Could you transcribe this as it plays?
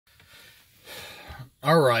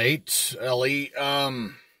All right, Ellie.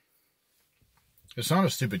 It's not a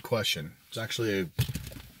stupid question. It's actually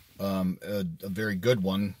a very good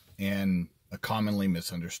one and a commonly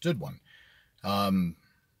misunderstood one.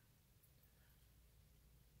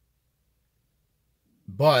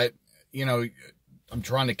 But, you know, I'm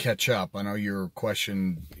trying to catch up. I know your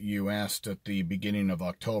question you asked at the beginning of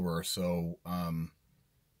October, so,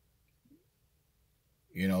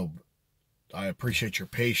 I appreciate your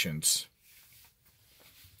patience.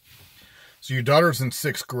 So your daughter's in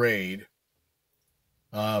 6th grade,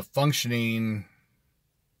 functioning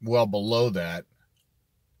well below that,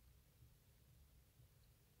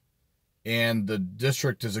 and the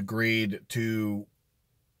district has agreed to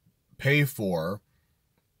pay for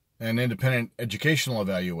an independent educational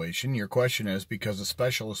evaluation. Your question is, because the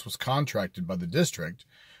specialist was contracted by the district,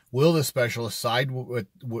 will the specialist side with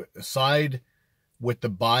the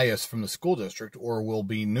bias from the school district, or will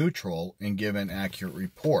be neutral and give an accurate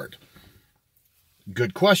report?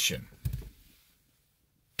 Good question.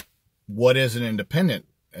 What is an independent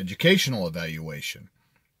educational evaluation?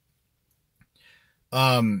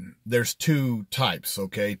 There's two types,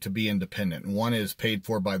 okay, to be independent. One is paid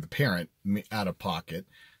for by the parent out of pocket.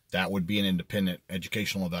 That would be an independent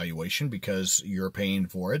educational evaluation because you're paying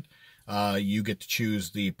for it. You get to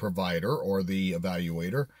choose the provider or the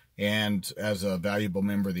evaluator, and as a valuable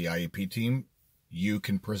member of the IEP team, you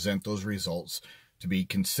can present those results to be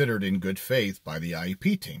considered in good faith by the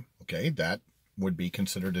IEP team. Okay, that would be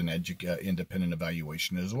considered an independent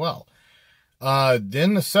evaluation as well.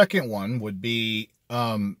 Then the second one would be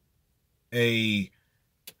an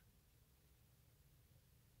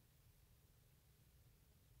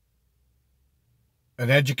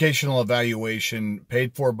educational evaluation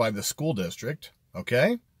paid for by the school district,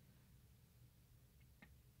 okay?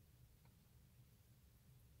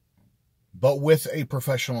 But with a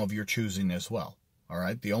professional of your choosing as well. All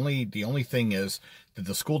right. The only thing is that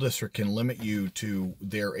the school district can limit you to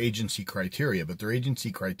their agency criteria, but their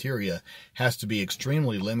agency criteria has to be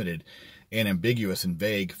extremely limited and ambiguous and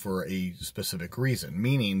vague for a specific reason,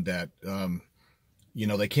 meaning that,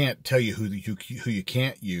 they can't tell you who you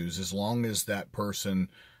can't use as long as that person,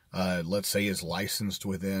 let's say, is licensed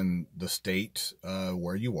within the state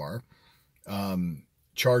where you are,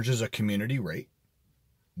 charges a community rate,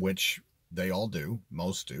 which they all do,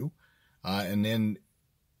 most do, and then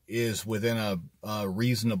is within a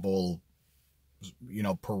reasonable,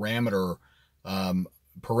 perimeter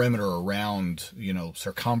around,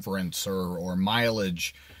 circumference or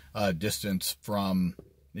mileage distance from,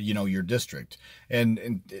 your district.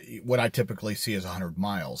 And what I typically see is 100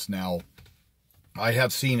 miles. Now, I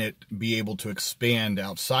have seen it be able to expand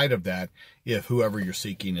outside of that if whoever you're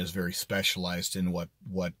seeking is very specialized in what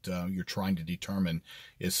you're trying to determine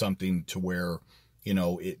is something to where,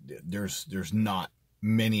 there's not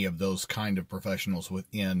many of those kind of professionals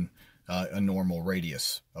within a normal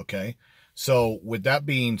radius. Okay. So with that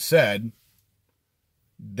being said,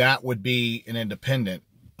 that would be an independent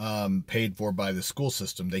paid for by the school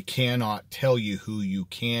system. They cannot tell you who you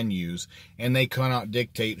can use, and they cannot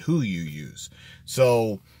dictate who you use.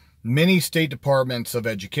 So many state departments of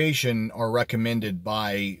education are recommended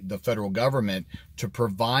by the federal government to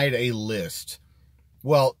provide a list.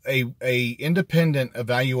 Well, a independent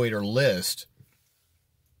evaluator list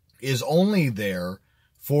is only there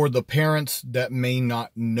for the parents that may not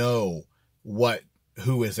know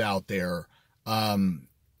who is out there,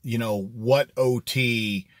 what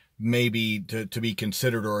OT maybe to be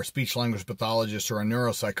considered, or a speech language pathologist or a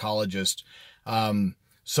neuropsychologist.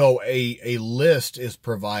 So a list is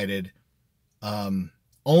provided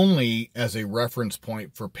only as a reference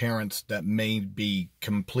point for parents that may be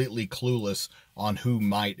completely clueless on who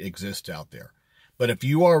might exist out there. But if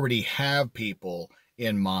you already have people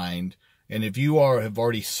in mind, and if you have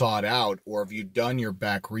already sought out, or if you've done your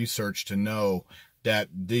back research to know that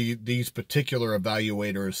these particular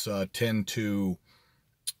evaluators tend to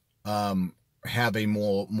have a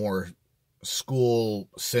more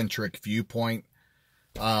school-centric viewpoint.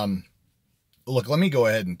 Look, let me go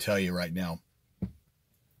ahead and tell you right now,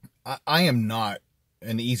 I am not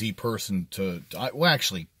an easy person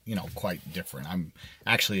actually, quite different. I'm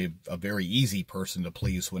actually a very easy person to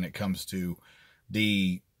please when it comes to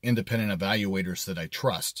the independent evaluators that I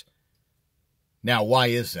trust. Now, why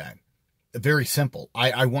is that? Very simple.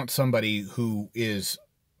 I want somebody who is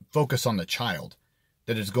focused on the child,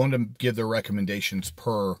 that is going to give their recommendations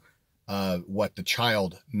per what the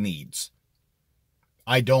child needs.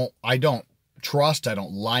 I don't trust, I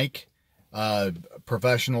don't like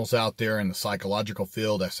professionals out there in the psychological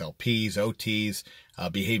field, SLPs, OTs,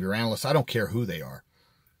 behavior analysts. I don't care who they are.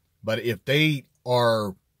 But if they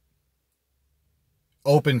are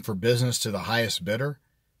open for business to the highest bidder,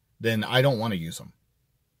 then I don't want to use them.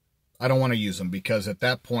 I don't want to use them because at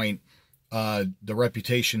that point, the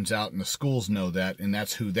reputations out in the schools know that, and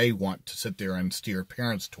that's who they want to sit there and steer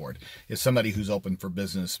parents toward, is somebody who's open for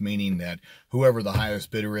business, meaning that whoever the highest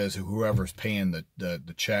bidder is, whoever's paying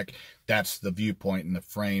the check, that's the viewpoint and the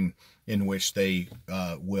frame in which they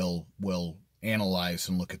will analyze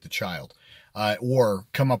and look at the child, or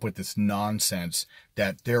come up with this nonsense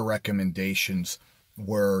that their recommendations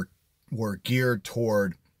were geared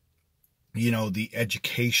toward, the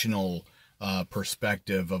educational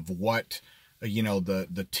perspective of what,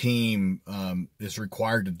 the team is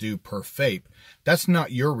required to do per FAPE. That's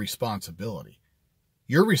not your responsibility.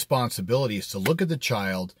 Your responsibility is to look at the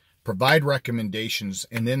child, provide recommendations,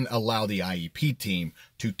 and then allow the IEP team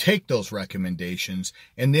to take those recommendations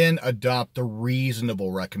and then adopt the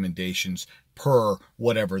reasonable recommendations per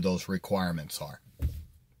whatever those requirements are.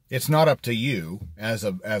 It's not up to you as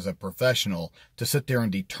a professional to sit there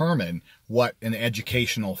and determine what an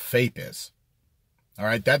educational FAPE is. All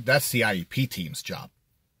right, that's the IEP team's job.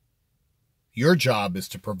 Your job is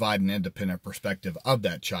to provide an independent perspective of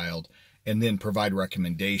that child and then provide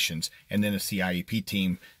recommendations. And then it's the IEP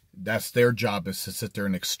team, that's their job, is to sit there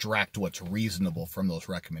and extract what's reasonable from those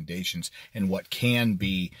recommendations and what can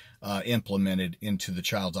be implemented into the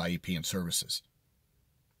child's IEP and services.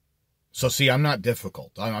 So see, I'm not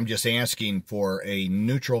difficult. I'm just asking for a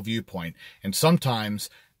neutral viewpoint. And sometimes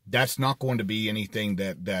that's not going to be anything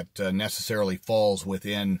that necessarily falls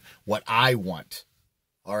within what I want.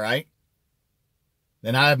 All right?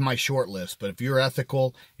 Then I have my short list. But if you're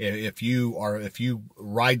ethical, if you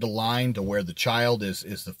ride the line to where the child is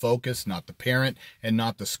the focus, not the parent and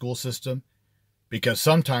not the school system, because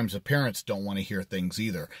sometimes the parents don't want to hear things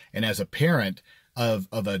either. And as a parent of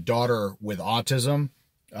a daughter with autism,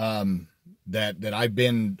 that I've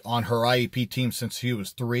been on her IEP team since she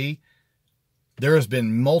was 3. There has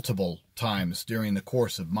been multiple times during the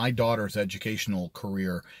course of my daughter's educational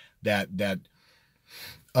career that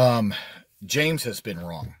James has been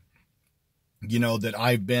wrong. That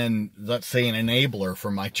I've been, let's say, an enabler for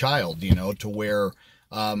my child, to where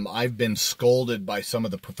I've been scolded by some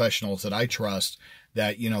of the professionals that I trust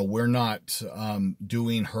that, we're not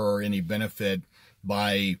doing her any benefit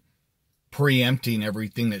by preempting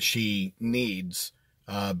everything that she needs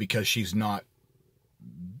because she's not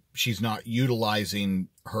utilizing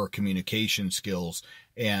her communication skills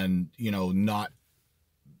and not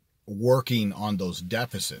working on those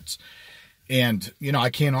deficits. And I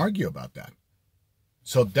can't argue about that.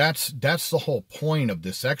 So that's the whole point of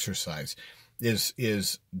this exercise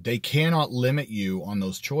is they cannot limit you on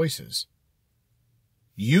those choices.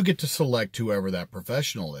 You get to select whoever that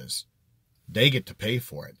professional is. They get to pay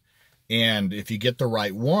for it. And if you get the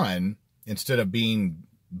right one, instead of being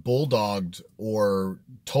bulldogged or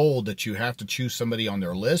told that you have to choose somebody on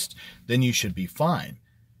their list, then you should be fine.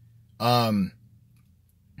 And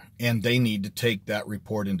they need to take that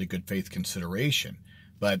report into good faith consideration.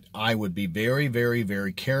 But I would be very, very,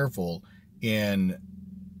 very careful in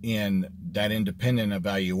that independent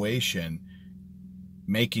evaluation,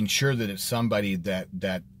 making sure that it's somebody that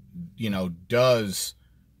does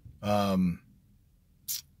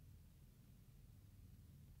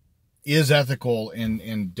is ethical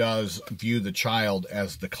and does view the child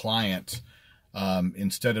as the client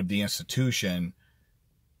instead of the institution,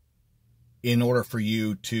 in order for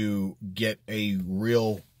you to get a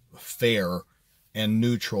real fair and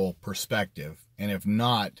neutral perspective. And if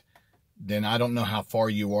not, then I don't know how far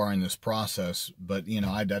you are in this process, but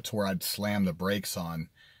that's where I'd slam the brakes on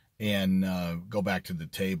and go back to the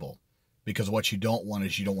table. Because what you don't want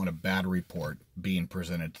is, you don't want a bad report being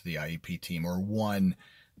presented to the IEP team, or one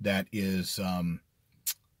that is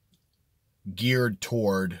geared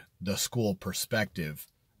toward the school perspective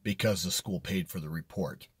because the school paid for the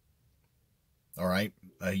report. All right.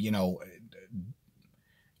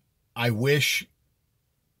 I wish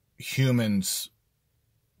humans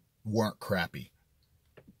weren't crappy.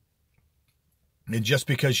 And just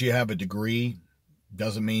because you have a degree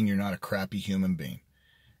doesn't mean you're not a crappy human being.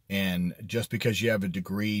 And just because you have a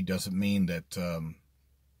degree doesn't mean that,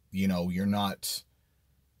 you're not,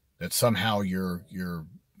 that somehow you're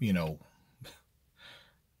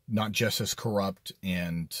not just as corrupt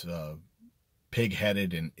and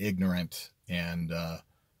pig-headed and ignorant and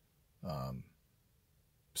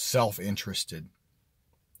self-interested,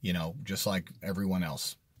 just like everyone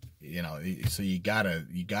else. So you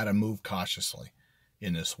gotta move cautiously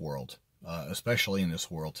in this world, especially in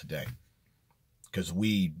this world today, because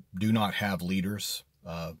we do not have leaders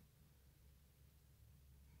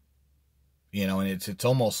You know, and it's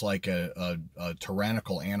almost like a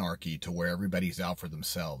tyrannical anarchy to where everybody's out for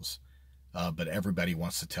themselves, but everybody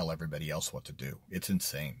wants to tell everybody else what to do. It's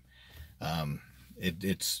insane.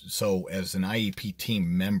 It's so, as an IEP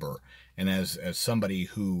team member, and as somebody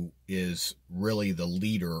who is really the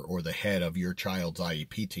leader or the head of your child's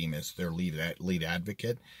IEP team, as their lead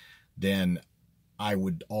advocate, then I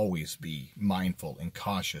would always be mindful and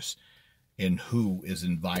cautious in who is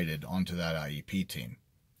invited onto that IEP team,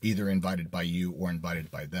 either invited by you or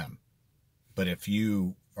invited by them. But if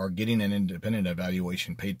you are getting an independent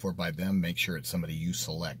evaluation paid for by them, make sure it's somebody you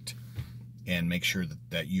select, and make sure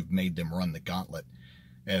that you've made them run the gauntlet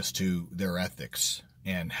as to their ethics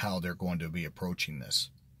and how they're going to be approaching this,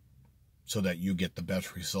 so that you get the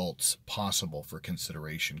best results possible for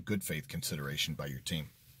consideration, good faith consideration by your team.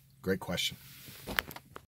 Great question.